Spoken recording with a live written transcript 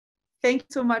Thank you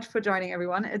so much for joining,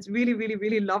 everyone. It's really, really,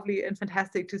 really lovely and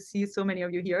fantastic to see so many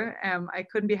of you here. I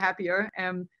couldn't be happier.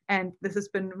 And this has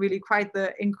been really quite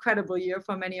the incredible year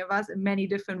for many of us in many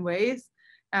different ways.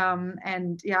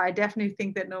 And yeah, I definitely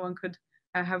think that no one could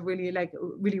have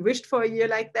really wished for a year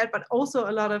like that, but also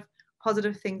a lot of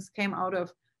positive things came out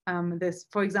of this.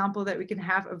 For example, that we can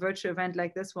have a virtual event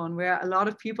like this one, where a lot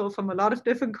of people from a lot of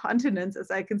different continents, as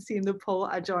I can see in the poll,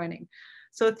 are joining.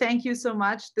 So thank you so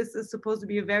much. This is supposed to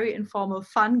be a very informal,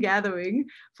 fun gathering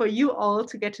for you all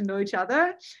to get to know each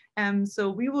other. So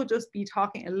we will just be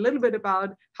talking a little bit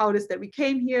about how it is that we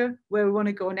came here, where we want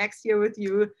to go next year with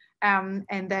you. And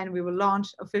then we will launch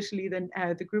officially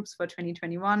the groups for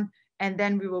 2021. And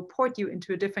then we will port you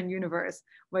into a different universe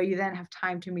where you then have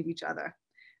time to meet each other.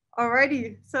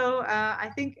 Alrighty, so I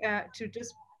think to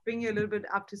just bring you a little bit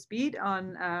up to speed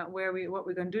on what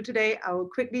we're going to do today, I will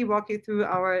quickly walk you through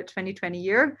our 2020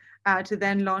 year to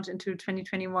then launch into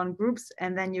 2021 groups,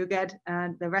 and then you get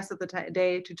the rest of the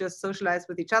day to just socialize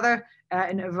with each other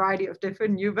in a variety of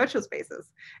different new virtual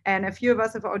spaces. And a few of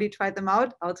us have already tried them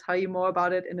out. I'll tell you more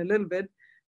about it in a little bit,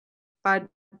 but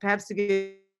perhaps to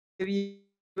give you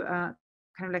kind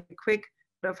of like a quick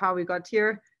of how we got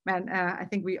here. Man, I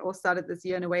think we all started this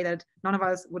year in a way that none of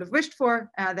us would have wished for,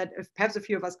 that perhaps a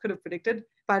few of us could have predicted.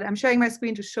 But I'm sharing my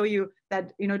screen to show you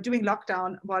that, during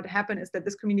lockdown, what happened is that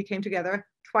this community came together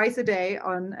twice a day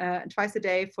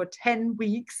for 10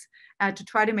 weeks to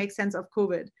try to make sense of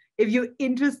COVID. If you're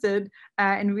interested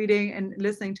in reading and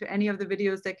listening to any of the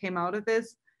videos that came out of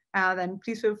this, then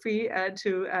please feel free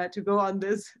to go on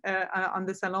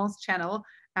the Salon's channel.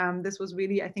 This was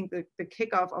really, I think, the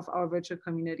kickoff of our virtual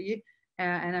community.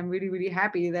 And I'm really, really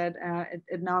happy that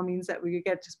it now means that we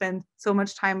get to spend so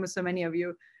much time with so many of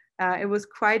you. It was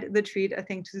quite the treat, I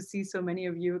think, to see so many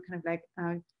of you kind of like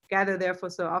gather there for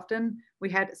so often.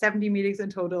 We had 70 meetings in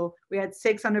total. We had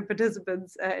 600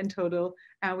 participants in total.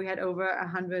 We had over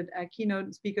 100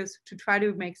 keynote speakers to try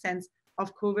to make sense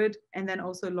of COVID, and then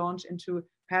also launch into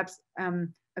perhaps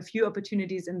a few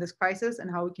opportunities in this crisis and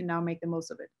how we can now make the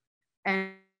most of it.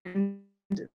 And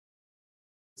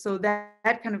so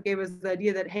that kind of gave us the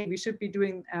idea that, hey, we should be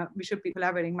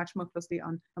collaborating much more closely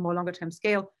on a more longer term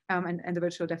scale. And the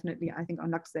virtual definitely, I think,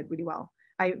 unlocks that really well.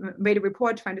 I made a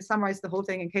report trying to summarize the whole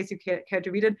thing in case you care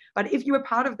to read it. But if you were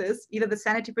part of this, either the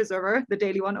Sanity Preserver, the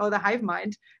daily one, or the Hive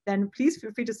Mind, then please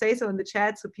feel free to say so in the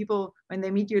chat, so people, when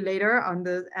they meet you later on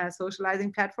the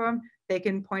socializing platform, they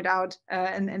can point out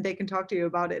and they can talk to you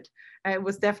about it. It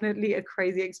was definitely a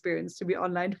crazy experience to be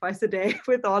online twice a day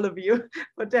with all of you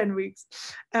for 10 weeks.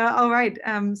 All right,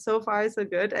 so far so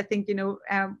good. I think,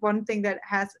 one thing that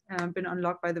has been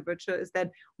unlocked by the virtual is that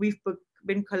we've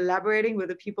been collaborating with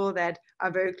the people that are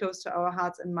very close to our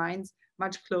hearts and minds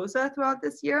much closer throughout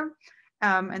this year.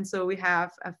 And so we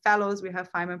have fellows, we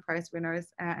have Feynman Prize winners,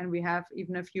 and we have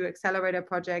even a few accelerator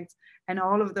projects, and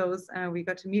all of those we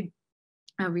got to meet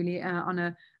really on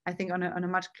a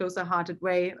much closer hearted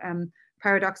way,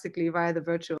 paradoxically via the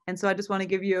virtual. And so I just want to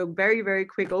give you a very, very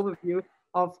quick overview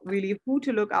of really who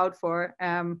to look out for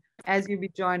as you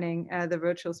be joining the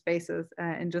virtual spaces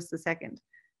in just a second.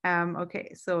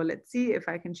 Okay, so let's see if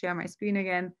I can share my screen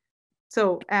again.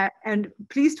 So, and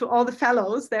please, to all the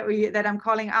fellows that I'm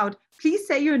calling out, please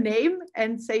say your name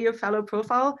and say your fellow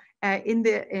profile in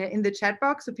the chat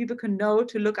box, so people can know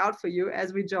to look out for you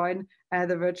as we join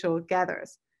the virtual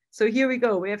gatherers. So here we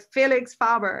go. We have Felix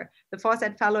Faber, the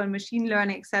Foresight Fellow in Machine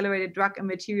Learning Accelerated Drug and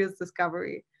Materials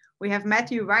Discovery. We have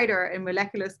Matthew Ryder in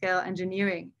Molecular Scale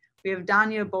Engineering. We have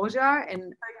Daniel Bojar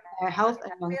in Health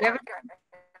and Longevity.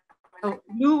 Oh,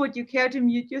 Lou, would you care to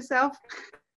mute yourself?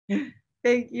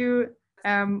 Thank you.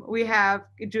 We have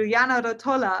Juliana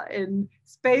Rotola in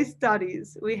Space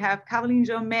Studies. We have Caroline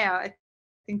Jean-Maire, I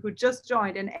think, who just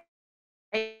joined in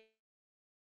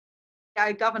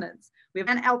AI Governance. We have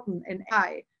Anne Elton in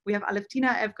AI. We have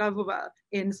Aleftina Evgravova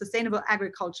in Sustainable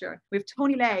Agriculture. We have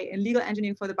Tony Lay in Legal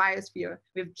Engineering for the Biosphere.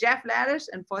 We have Jeff Laddish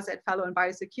and Foresight Fellow in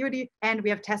Biosecurity. And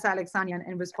we have Tessa Alexanian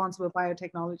in Responsible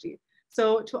Biotechnology.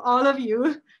 So to all of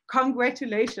you,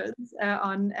 congratulations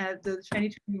on the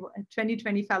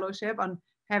 2020 fellowship, on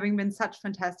having been such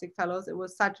fantastic fellows. It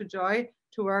was such a joy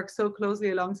to work so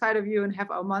closely alongside of you and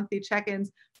have our monthly check-ins.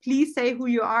 Please say who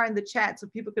you are in the chat so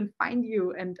people can find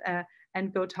you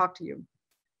and go talk to you.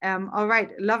 All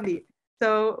right, lovely.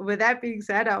 So with that being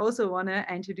said, I also want to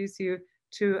introduce you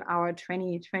to our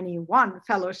 2021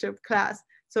 fellowship class.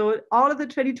 So all of the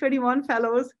 2021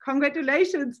 fellows,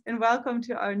 congratulations and welcome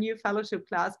to our new fellowship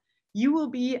class. You will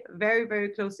be very, very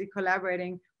closely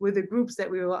collaborating with the groups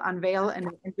that we will unveil in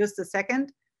just a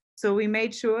second. So we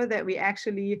made sure that we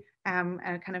actually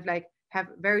kind of like have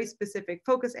very specific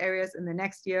focus areas in the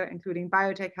next year, including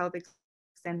biotech, health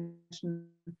extension,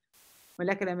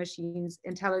 molecular machines,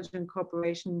 intelligent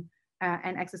cooperation,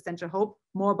 and existential hope.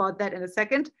 More about that in a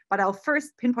second, but I'll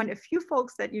first pinpoint a few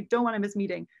folks that you don't want to miss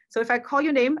meeting. So if I call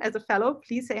your name as a fellow,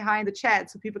 please say hi in the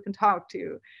chat so people can talk to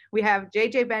you. We have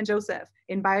JJ Ben Joseph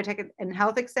in biotech and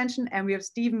health extension, and we have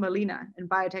Stephen Molina in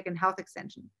biotech and health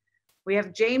extension. We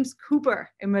have James Cooper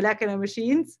in molecular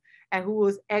machines, and who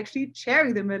was actually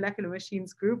chairing the molecular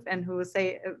machines group, and who will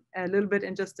say a little bit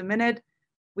in just a minute.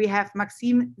 We have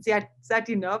Maxim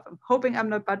Zatinov, I'm hoping I'm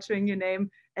not butchering your name,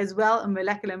 as well in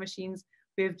molecular machines.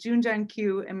 We have Junjan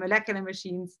Q in molecular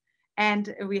machines,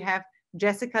 and we have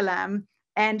Jessica Lam,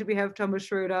 and we have Thomas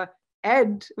Schroeder,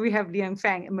 and we have Liang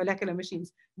Fang in molecular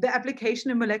machines. The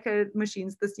application in molecular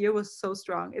machines this year was so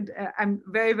strong. I'm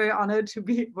very, very honored to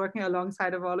be working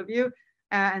alongside of all of you,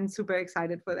 and super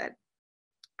excited for that.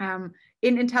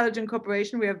 In intelligent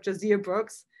cooperation, we have Jazir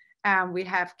Brooks, we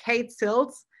have Kate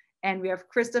Sills, and we have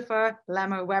Christopher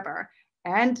Lammer Weber,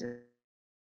 and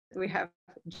we have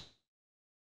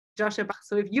Joshua Bach.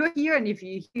 So if you're here and if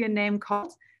you hear your name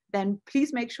called, then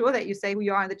please make sure that you say who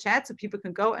you are in the chat so people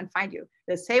can go and find you.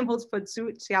 The same holds for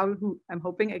Tsu Xiao, who I'm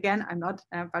hoping, again, I'm not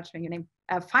butchering your name.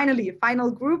 Finally,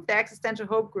 final group, the Existential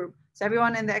Hope group. So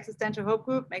everyone in the Existential Hope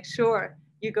group, make sure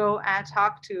you go and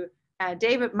talk to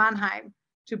David Mannheim,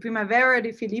 to Primavera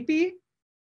de Filippi,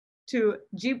 to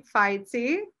Jeep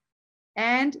Faitze,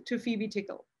 and to Phoebe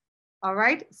Tickle. All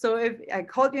right, so if I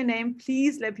called your name,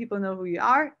 please let people know who you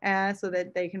are so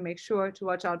that they can make sure to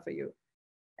watch out for you.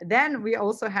 Then we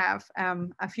also have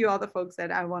a few other folks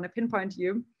that I want to pinpoint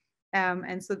you.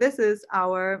 And so this is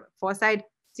our Foresight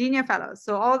Senior Fellows.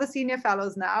 So all the Senior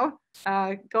Fellows now,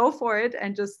 go for it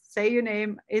and just say your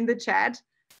name in the chat.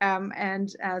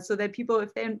 So that people,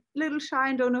 if they're a little shy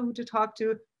and don't know who to talk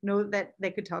to, know that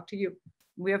they could talk to you.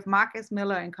 We have Marcus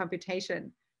Miller in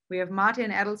computation. We have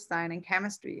Martin Edelstein in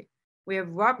chemistry. We have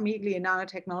Rob Meagley in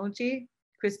nanotechnology,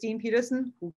 Christine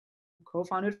Peterson, who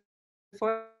co-founded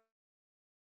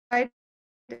Foresight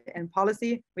in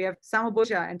policy. We have Samuel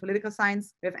Busha in political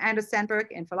science. We have Anders Sandberg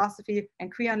in philosophy,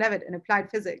 and Creon Levitt in applied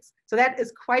physics. So that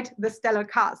is quite the stellar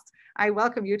cast. I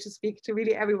welcome you to speak to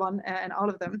really everyone and all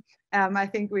of them. I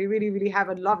think we really, really have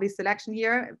a lovely selection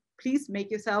here. Please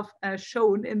make yourself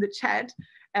shown in the chat.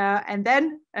 And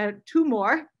then two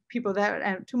more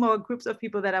groups of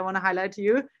people that I want to highlight to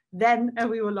you. Then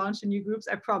we will launch the new groups,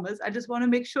 I promise. I just want to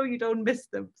make sure you don't miss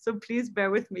them. So please bear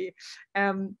with me.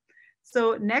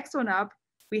 So next one up,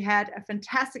 we had a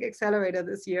fantastic accelerator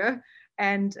this year.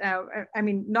 And I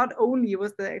mean, not only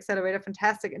was the accelerator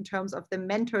fantastic in terms of the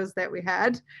mentors that we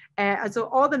had, so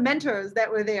all the mentors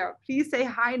that were there, please say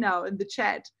hi now in the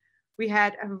chat. We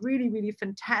had a really, really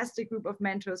fantastic group of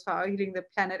mentors for our Healing the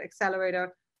Planet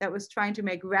Accelerator that was trying to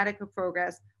make radical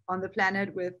progress on the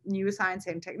planet with new science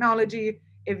and technology.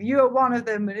 If you're one of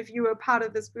them, and if you are part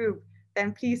of this group,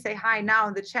 then please say hi now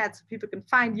in the chat so people can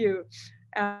find you.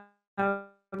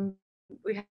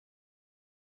 We had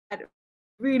a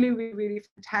really, really, really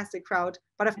fantastic crowd,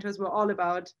 but our mentors were all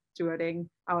about stewarding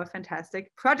our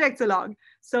fantastic projects along.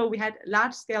 So we had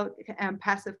large-scale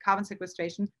passive carbon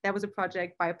sequestration. That was a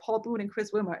project by Paul Boone and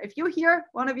Chris Wilmer. If you're here,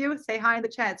 one of you, say hi in the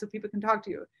chat so people can talk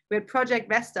to you. We had Project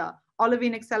Vesta,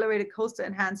 olivine accelerated coastal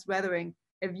enhanced weathering.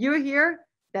 If you're here,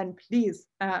 then please,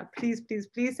 please, please,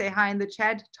 please say hi in the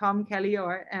chat, Tom, Kelly,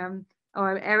 or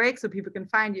Eric, so people can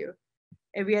find you.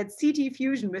 And we had CT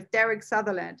Fusion with Derek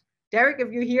Sutherland. Derek,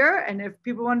 if you're here, and if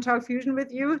people want to talk fusion with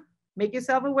you, make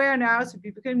yourself aware now so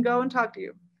people can go and talk to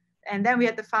you. And then we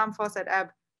had the Farm Foresight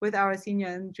app with our senior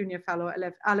and junior fellow,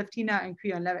 Aleftina and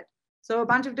Creon Levitt. So a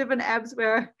bunch of different apps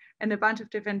and a bunch of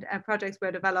different projects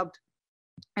were developed.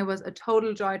 It was a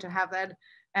total joy to have that.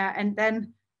 And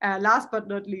then last but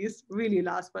not least, really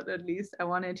last but not least, I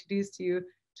want to introduce you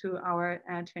to our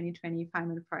 2020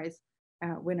 Feynman Prize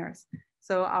winners.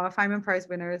 So our Feynman Prize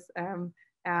winners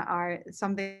are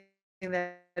something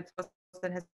that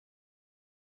has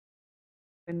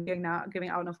been giving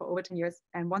out now for over 10 years.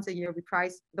 And once a year, we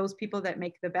prize those people that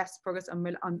make the best progress on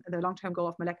the long-term goal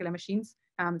of molecular machines.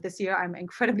 This year, I'm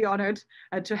incredibly honored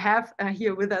to have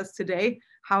here with us today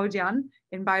Hao Jian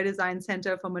in Biodesign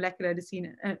Center for Molecular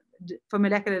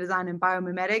Design and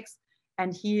Biomimetics.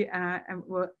 And he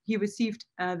received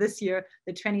this year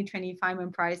the 2020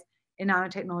 Feynman Prize in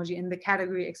Nanotechnology in the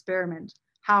category Experiment.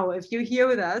 How, if you're here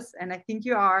with us, and I think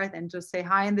you are, then just say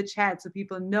hi in the chat so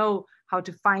people know how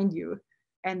to find you.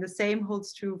 And the same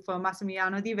holds true for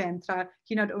Massimiliano Di Ventra.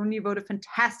 He not only wrote a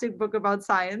fantastic book about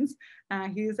science,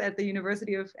 he's at the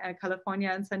University of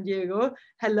California in San Diego.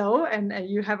 Hello, and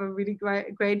you have a really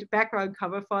great background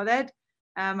cover for that.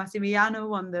 Massimiliano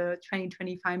won the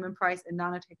 2020 Feynman Prize in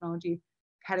nanotechnology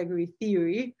category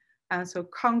theory. So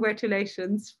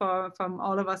congratulations from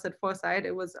all of us at Foresight.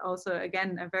 It was also,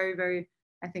 again, a very, very,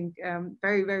 I think,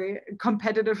 very, very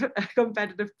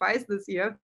competitive prize this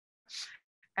year.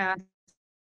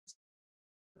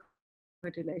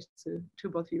 Congratulations to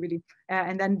both of you, really.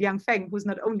 And then Liang Feng, who's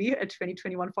not only a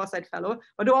 2021 Foresight Fellow,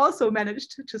 but who also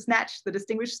managed to snatch the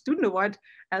Distinguished Student Award.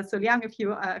 So Liang, if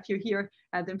you're here,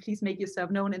 then please make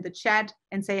yourself known in the chat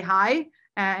and say hi,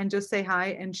 and just say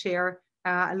hi and share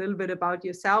a little bit about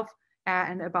yourself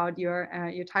and about your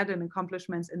title and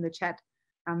accomplishments in the chat.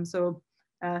 So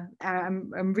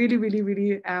I'm really, really,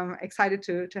 really excited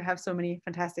to have so many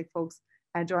fantastic folks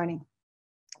joining.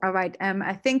 All right,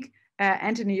 I think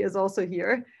Anthony is also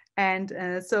here. And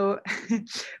so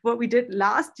what we did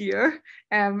last year,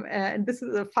 and this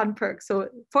is a fun perk. So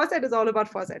Foresight is all about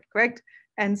Foresight, correct?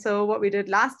 And so what we did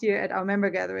last year at our member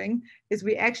gathering is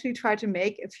we actually tried to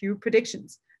make a few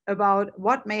predictions about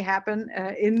what may happen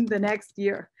in the next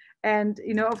year. And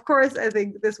of course, I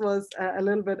think this was a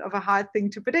little bit of a hard thing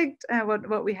to predict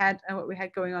what we had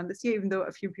going on this year, even though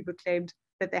a few people claimed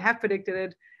that they have predicted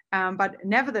it. But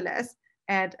nevertheless,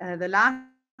 at the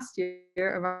last year,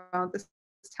 around this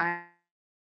time,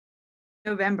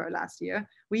 November last year,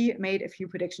 we made a few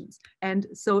predictions. And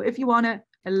so if you want to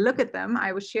look at them,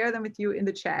 I will share them with you in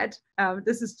the chat.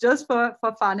 This is just for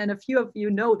fun. And a few of you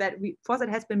know that Foresight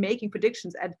has been making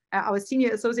predictions at our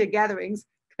senior associate gatherings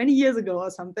 20 years ago or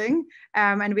something.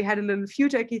 And we had a little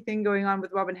future key thing going on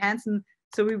with Robin Hanson.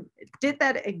 So we did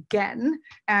that again,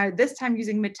 this time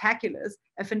using Metaculous,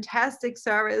 a fantastic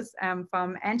service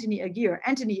from Anthony Aguirre.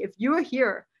 Anthony, if you're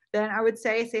here, then I would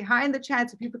say hi in the chat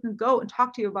so people can go and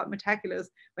talk to you about Metaculous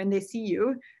when they see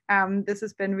you. This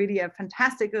has been really a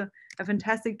fantastic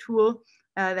tool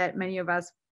that many of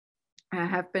us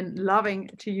have been loving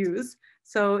to use.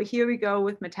 So here we go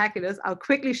with Metaculous. I'll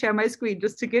quickly share my screen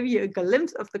just to give you a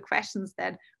glimpse of the questions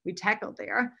that we tackled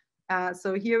there.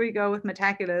 So here we go with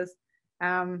Metaculous.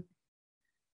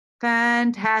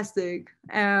 Fantastic.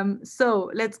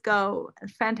 So let's go.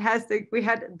 Fantastic.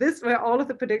 These were all of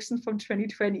the predictions from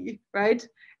 2020, right?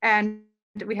 And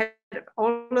we had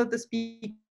all of the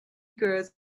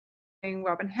speakers,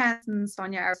 Robin Hanson,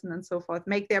 Sonia Erickson, and so forth,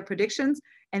 make their predictions.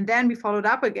 And then we followed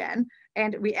up again.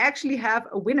 And we actually have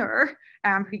a winner.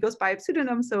 He goes by a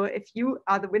pseudonym. So if you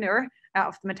are the winner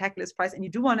of the Metaculous Prize and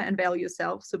you do want to unveil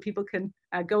yourself so people can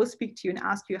go speak to you and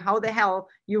ask you how the hell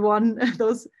you won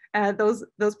those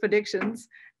predictions,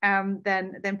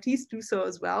 then please do so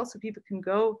as well, so people can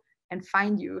go and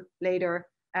find you later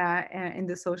in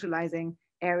the socializing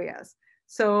areas.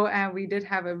 So we did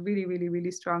have a really, really,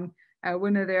 really strong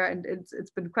winner there, and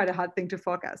it's been quite a hard thing to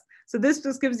forecast. So this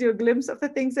just gives you a glimpse of the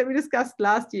things that we discussed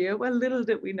last year. Well, little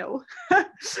did we know,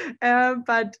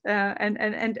 but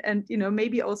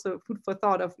maybe also food for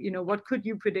thought of what could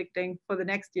you predicting for the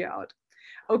next year out.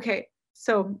 Okay.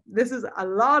 So this is a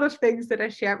lot of things that I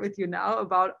shared with you now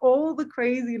about all the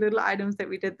crazy little items that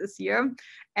we did this year.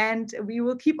 And we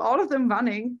will keep all of them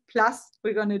running. Plus,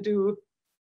 we're going to do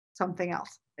something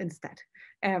else instead.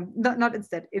 Not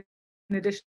instead, in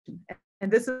addition.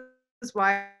 And this is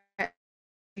why I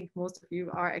think most of you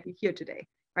are actually here today,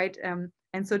 right?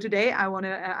 And so today I want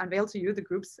to unveil to you the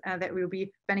groups that we'll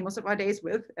be spending most of our days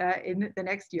with in the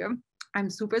next year. I'm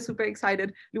super, super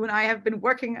excited. Lou and I have been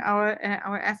working our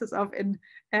asses off in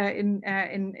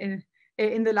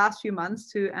the last few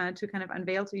months to kind of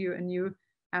unveil to you a new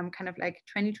kind of like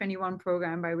 2021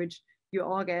 program by which you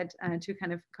all get to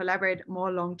kind of collaborate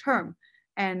more long term.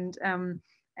 And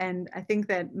I think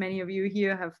that many of you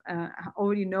here have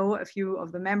already know a few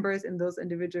of the members in those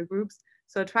individual groups.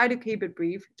 So try to keep it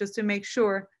brief, just to make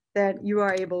sure that you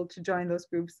are able to join those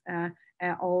groups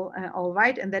all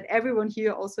right, and that everyone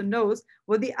here also knows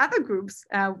what the other groups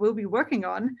will be working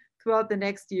on throughout the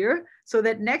next year, so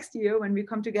that next year when we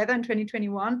come together in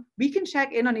 2021, we can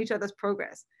check in on each other's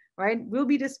progress, right? We'll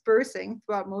be dispersing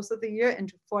throughout most of the year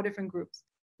into 4 different groups.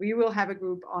 We will have a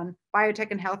group on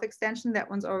biotech and health extension. That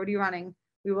one's already running.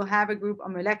 We will have a group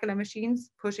on molecular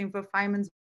machines, pushing for Feynman's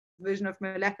vision of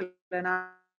molecular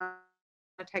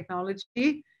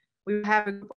nanotechnology. We will have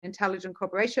a group on intelligent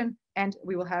cooperation, and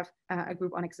we will have a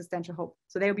group on existential hope.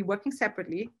 So they will be working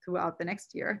separately throughout the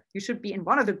next year. You should be in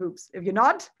one of the groups. If you're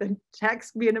not, then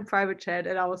text me in a private chat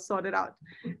and I will sort it out.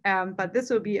 But this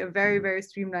will be a very, very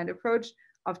streamlined approach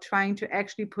of trying to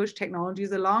actually push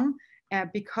technologies along.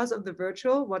 Because of the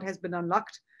virtual, what has been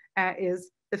unlocked is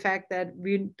the fact that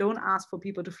we don't ask for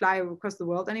people to fly across the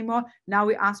world anymore. Now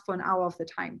we ask for an hour of the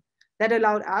time. That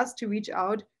allowed us to reach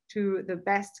out to the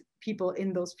best people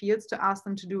in those fields to ask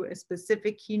them to do a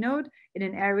specific keynote in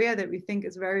an area that we think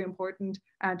is very important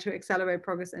to accelerate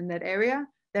progress in that area.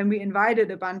 Then we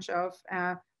invited a bunch of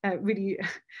really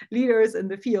leaders in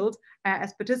the field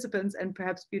as participants and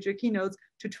perhaps future keynotes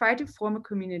to try to form a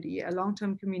community, a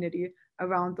long-term community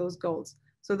around those goals.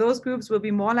 So those groups will be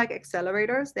more like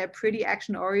accelerators. They're pretty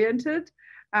action-oriented.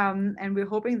 And we're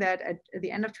hoping that at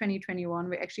the end of 2021,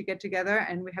 we actually get together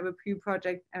and we have a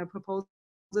pre-project proposals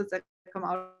that come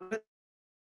out of it.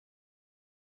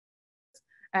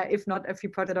 If not, a few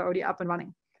projects are already up and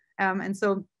running. And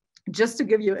so just to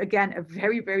give you, again, a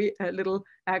very, very little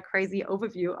crazy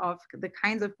overview of the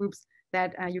kinds of groups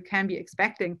that you can be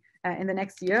expecting in the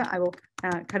next year, I will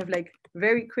kind of like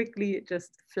very quickly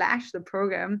just flash the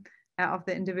program of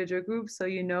the individual groups so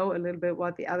you know a little bit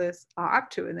what the others are up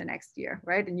to in the next year,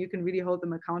 right? And you can really hold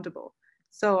them accountable.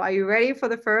 So are you ready for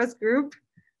the first group?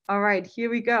 All right, here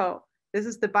we go. This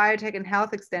is the Biotech and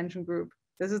Health Extension group.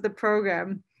 This is the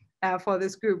program for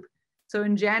this group. So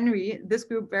in January, this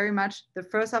group very much, the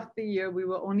first half of the year, we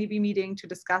will only be meeting to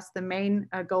discuss the main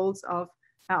goals of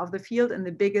the field and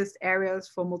the biggest areas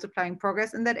for multiplying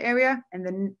progress in that area. And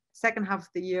then second half of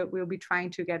the year, we'll be trying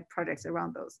to get projects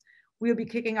around those. We'll be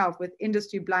kicking off with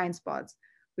industry blind spots.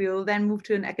 We will then move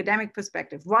to an academic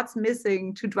perspective. What's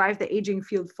missing to drive the aging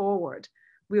field forward?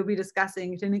 We'll be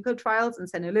discussing clinical trials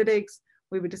and senolytics.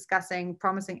 We'll be discussing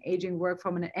promising aging work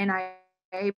from an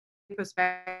NIA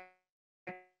perspective.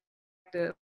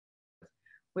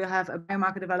 We'll have a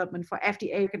biomarker development for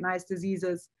FDA recognized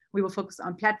diseases. We will focus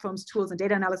on platforms, tools, and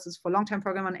data analysis for long-term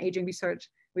program on aging research.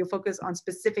 We'll focus on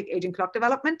specific aging clock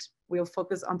development. We'll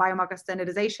focus on biomarker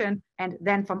standardization. And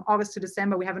then from August to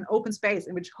December, we have an open space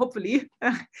in which hopefully,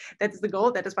 that's the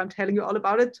goal. That is why I'm telling you all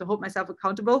about it, to hold myself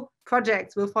accountable.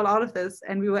 Projects will fall out of this,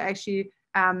 and we will actually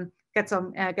get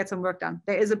some work done.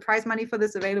 There is a prize money for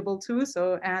this available too.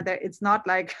 So it's not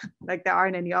like there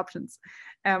aren't any options.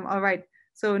 All right.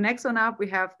 So next one up, we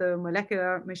have the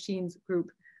molecular machines group.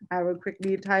 I will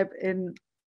quickly type in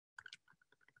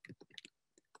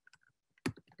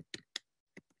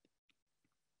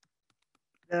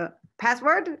the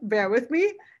password, bear with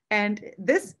me. And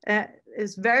this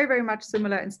is very, very much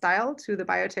similar in style to the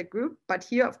biotech group. But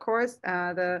here, of course,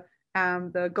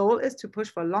 the goal is to push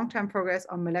for long-term progress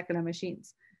on molecular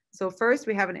machines. So first,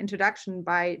 we have an introduction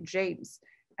by James.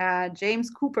 James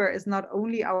Cooper is not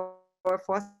only our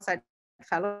Foresight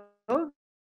fellow,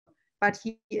 but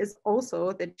he is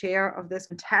also the chair of this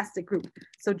fantastic group.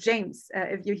 So James,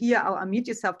 if you're here, I'll unmute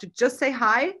yourself to just say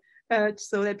hi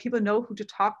so that people know who to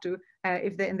talk to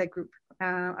if they're in that group.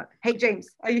 Hey, James,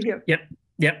 are you here?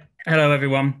 Yep. Hello,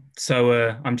 everyone.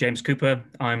 So I'm James Cooper.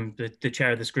 I'm the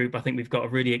chair of this group. I think we've got a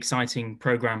really exciting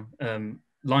program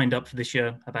lined up for this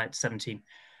year, about 70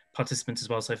 participants as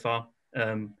well so far.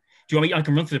 Do you want me? I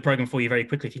can run through the program for you very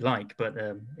quickly if you like, but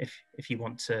if you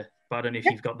want to, but I don't know if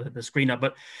you've got the screen up.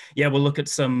 But yeah, we'll look at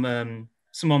some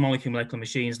more molecular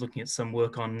machines, looking at some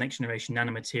work on next generation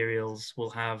nanomaterials. We'll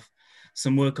have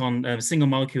some work on single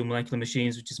molecule molecular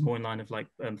machines, which is more in line of like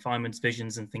Feynman's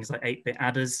visions and things like 8-bit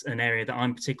adders, an area that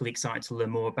I'm particularly excited to learn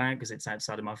more about because it's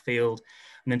outside of my field.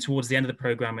 And then towards the end of the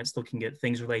program, it's looking at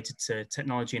things related to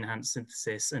technology enhanced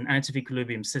synthesis and out of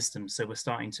equilibrium systems. So we're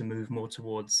starting to move more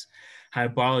towards how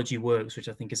biology works, which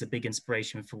I think is a big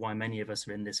inspiration for why many of us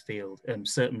are in this field,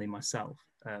 certainly myself.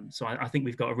 So I think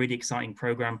we've got a really exciting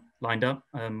program lined up.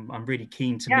 I'm really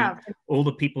keen to meet all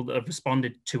the people that have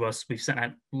responded to us. We've sent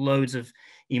out loads of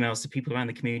emails to people around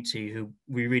the community who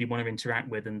we really want to interact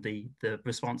with, and the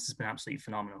response has been absolutely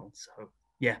phenomenal. So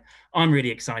yeah, I'm really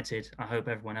excited. I hope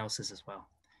everyone else is as well.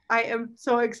 I am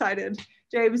so excited.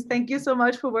 James, thank you so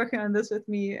much for working on this with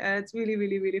me. It's really,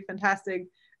 really, really fantastic.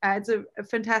 It's a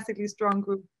fantastically strong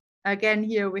group. Again,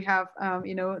 here we have,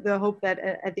 the hope that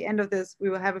at the end of this, we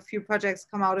will have a few projects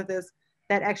come out of this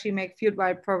that actually make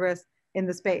field-wide progress in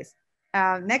the space.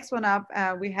 Next one up,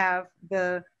 we have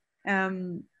the,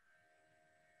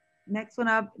 next one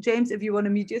up, James, if you want to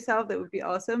mute yourself, that would be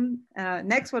awesome.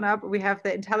 Next one up, we have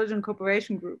the Intelligent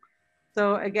Cooperation Group.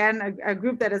 So again, a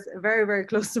group that is very, very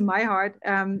close to my heart.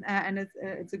 And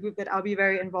it's a group that I'll be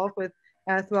very involved with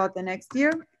throughout the next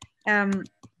year.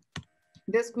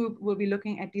 This group will be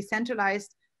looking at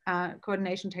decentralized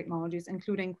coordination technologies,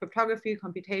 including cryptography,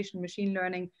 computation, machine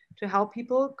learning, to help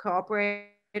people cooperate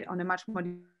on a much more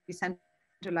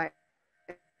decentralized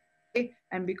way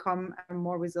and become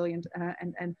more resilient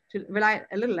and to rely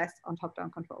a little less on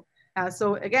top-down control.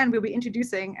 So again, we'll be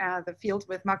introducing the field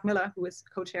with Mark Miller, who is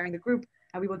co-chairing the group.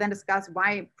 We will then discuss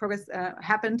why progress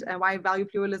happened and why value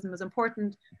pluralism is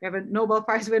important. We have a Nobel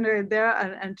Prize winner there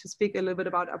and to speak a little bit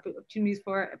about opportunities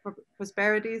for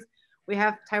prosperities. We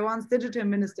have Taiwan's digital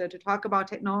minister to talk about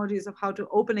technologies of how to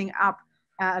opening up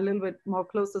a little bit more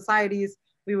closed societies.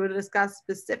 We will discuss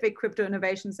specific crypto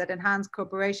innovations that enhance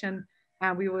cooperation.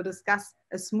 We will discuss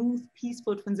a smooth,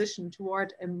 peaceful transition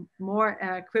toward a more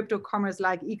crypto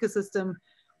commerce-like ecosystem.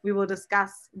 We will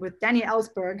discuss with Danny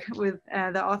Ellsberg, with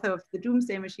the author of The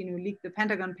Doomsday Machine, who leaked the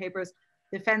Pentagon Papers,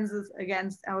 defenses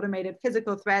against automated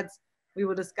physical threats. We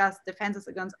will discuss defenses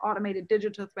against automated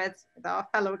digital threats with our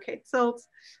fellow Kate Sills.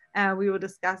 We will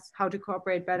discuss how to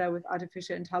cooperate better with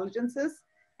artificial intelligences.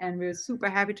 And we're super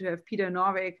happy to have Peter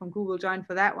Norway from Google join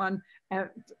for that one.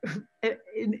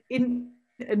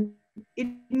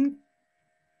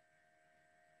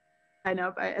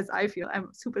 Lineup as I feel. I'm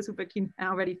super, super keen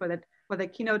already for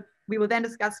that keynote. We will then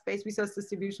discuss space resource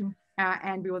distribution,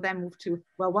 and we will then move to,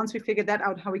 well, once we figure that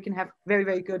out, how we can have very,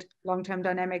 very good long-term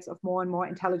dynamics of more and more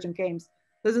intelligent games.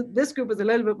 This group is a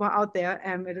little bit more out there.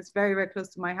 It is very, very close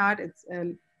to my heart. It's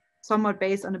somewhat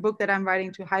based on a book that I'm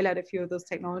writing to highlight a few of those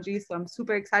technologies. So I'm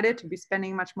super excited to be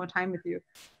spending much more time with you.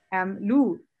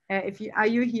 Lou, are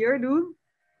you here, Lou?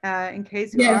 In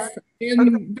case you yes, are.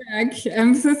 I'm back.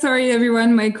 I'm so sorry,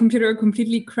 everyone. My computer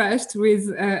completely crashed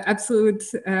with absolute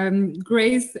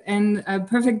grace and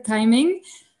perfect timing.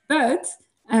 But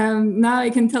now I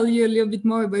can tell you a little bit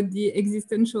more about the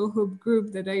Existential Hope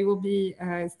group that I will be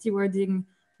stewarding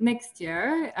next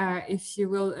year, if you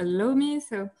will allow me.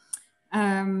 So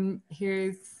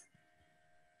here's,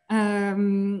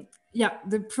 yeah,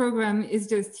 the program is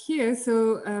just here.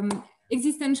 So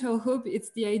Existential Hope, it's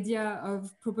the idea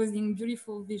of proposing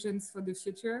beautiful visions for the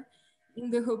future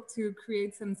in the hope to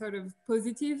create some sort of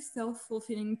positive,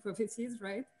 self-fulfilling prophecies,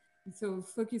 right? So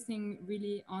focusing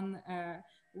really on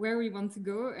where we want to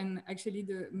go and actually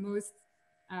the most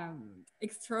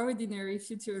extraordinary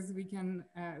futures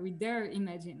we dare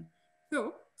imagine.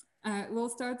 So we'll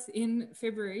start in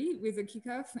February with a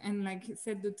kickoff and like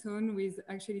set the tone with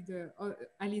actually the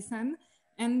Alison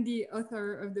and the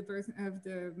author of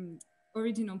the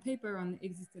original paper on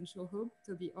existential hope,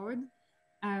 Toby Ord.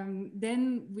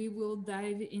 Then we will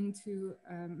dive into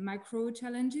macro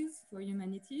challenges for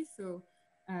humanity, so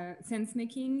sense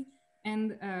making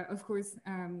and of course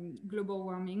global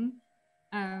warming.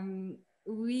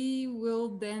 We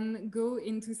will then go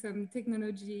into some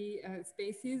technology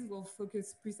spaces. We'll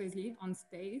focus precisely on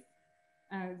space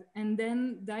and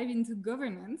then dive into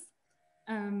governance,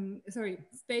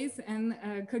 space and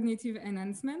cognitive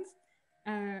enhancement.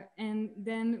 And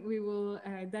then we will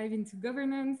dive into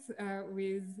governance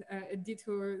with a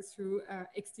detour through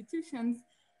institutions,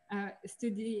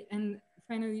 study and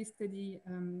finally study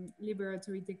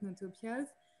liberatory technotopias.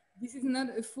 This is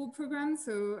not a full program,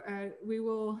 so we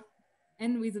will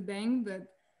end with a bang, but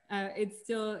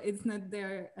it's not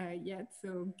there yet,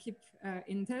 so keep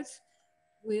in touch.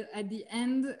 At the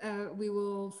end, we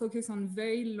will focus on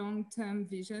very long-term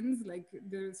visions, like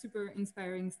the super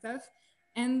inspiring stuff,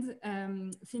 and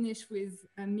finish with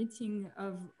a meeting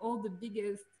of all the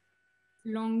biggest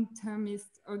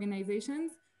long-termist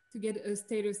organizations to get a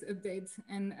status update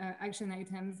and action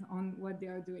items on what they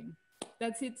are doing.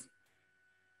 That's it.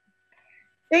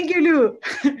 Thank you, Lou.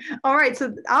 All right,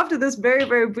 so after this very,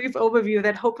 very brief overview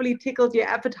that hopefully tickled your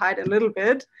appetite a little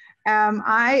bit,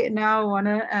 I now want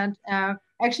to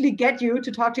actually get you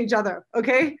to talk to each other,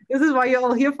 okay? This is what you're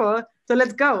all here for, so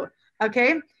let's go,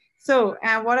 okay? So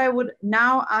what I would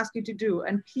now ask you to do,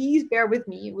 and please bear with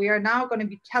me, we are now going to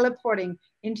be teleporting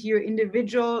into your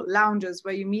individual lounges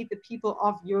where you meet the people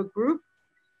of your group.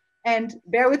 And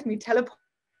bear with me,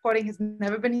 teleporting has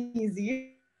never been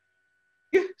easy.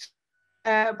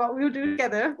 But we'll do it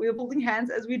together. We're holding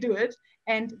hands as we do it.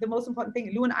 And the most important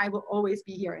thing, Lou and I will always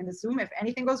be here in the Zoom. If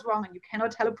anything goes wrong and you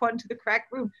cannot teleport into the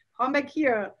cracked room, come back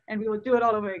here and we will do it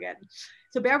all over again.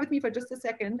 So bear with me for just a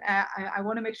second. I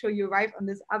want to make sure you arrive on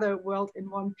this other world in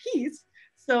one piece.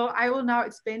 So I will now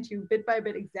explain to you bit by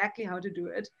bit exactly how to do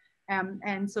it.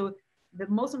 And so the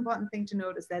most important thing to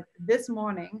note is that this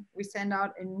morning we send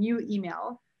out a new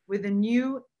email with a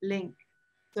new link.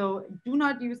 So do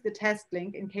not use the test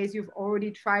link in case you've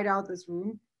already tried out this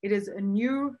room. It is a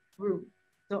new room.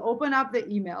 So open up the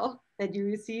email that you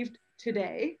received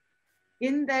today.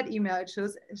 In that email, it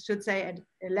should say at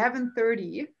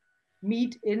 11:30,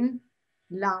 meet in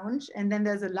lounge. And then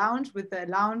there's a lounge with the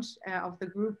lounge of the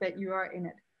group that you are in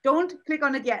it. Don't click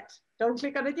on it yet. Don't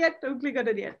click on it yet. Don't click on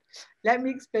it yet. Let me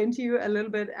explain to you a little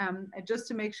bit just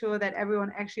to make sure that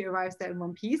everyone actually arrives there in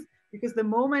one piece. Because the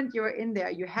moment you're in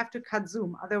there, you have to cut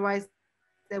Zoom. Otherwise,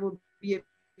 there will be a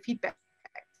feedback.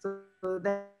 So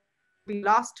that will be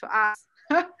lost to us.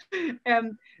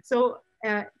 So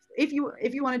if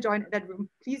you want to join that room,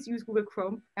 please use Google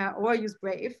Chrome or use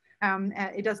Brave.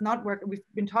 It does not work. We've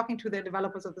been talking to the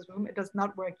developers of this room. It does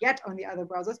not work yet on the other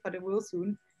browsers, but it will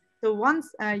soon. So once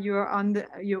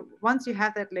once you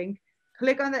have that link,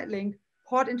 click on that link,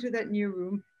 port into that new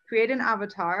room, create an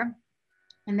avatar,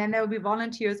 and then there will be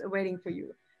volunteers awaiting for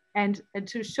you. And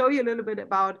to show you a little bit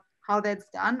about how that's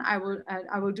done, I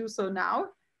will do so now,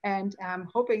 and I'm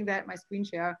hoping that my screen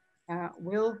share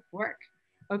will work.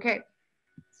 Okay,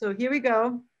 so here we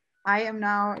go. I am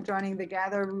now joining the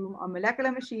Gather room on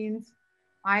molecular machines.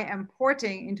 I am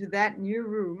porting into that new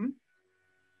room.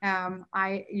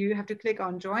 You have to click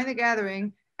on join the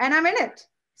gathering, and I'm in it.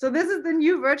 So this is the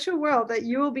new virtual world that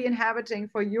you will be inhabiting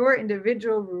for your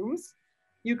individual rooms.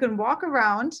 You can walk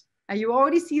around. You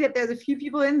already see that there's a few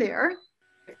people in there.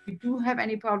 If you do have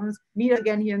any problems, meet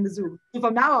again here in the Zoom. So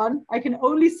from now on, I can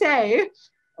only say,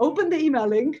 open the email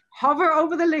link, hover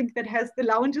over the link that has the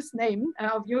lounge's name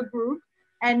of your group,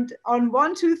 and on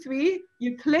 1, 2, 3,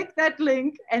 you click that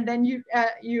link, and then you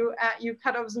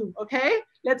cut off Zoom. Okay,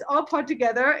 let's all put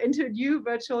together into a new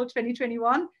virtual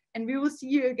 2021, and we will see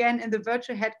you again in the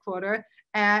virtual headquarters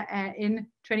in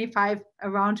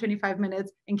around 25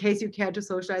 minutes, in case you care to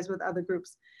socialize with other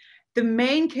groups. The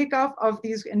main kickoff of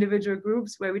these individual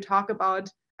groups, where we talk about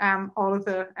all of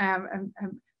the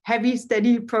heavy,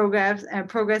 steady progress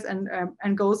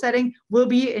and goal setting, will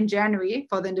be in January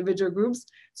for the individual groups.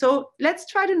 So let's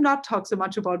try to not talk so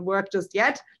much about work just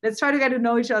yet. Let's try to get to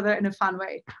know each other in a fun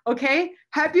way. Okay,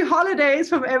 happy holidays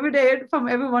from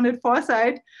everyone at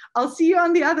Foresight. I'll see you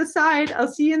on the other side.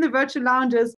 I'll see you in the virtual lounges.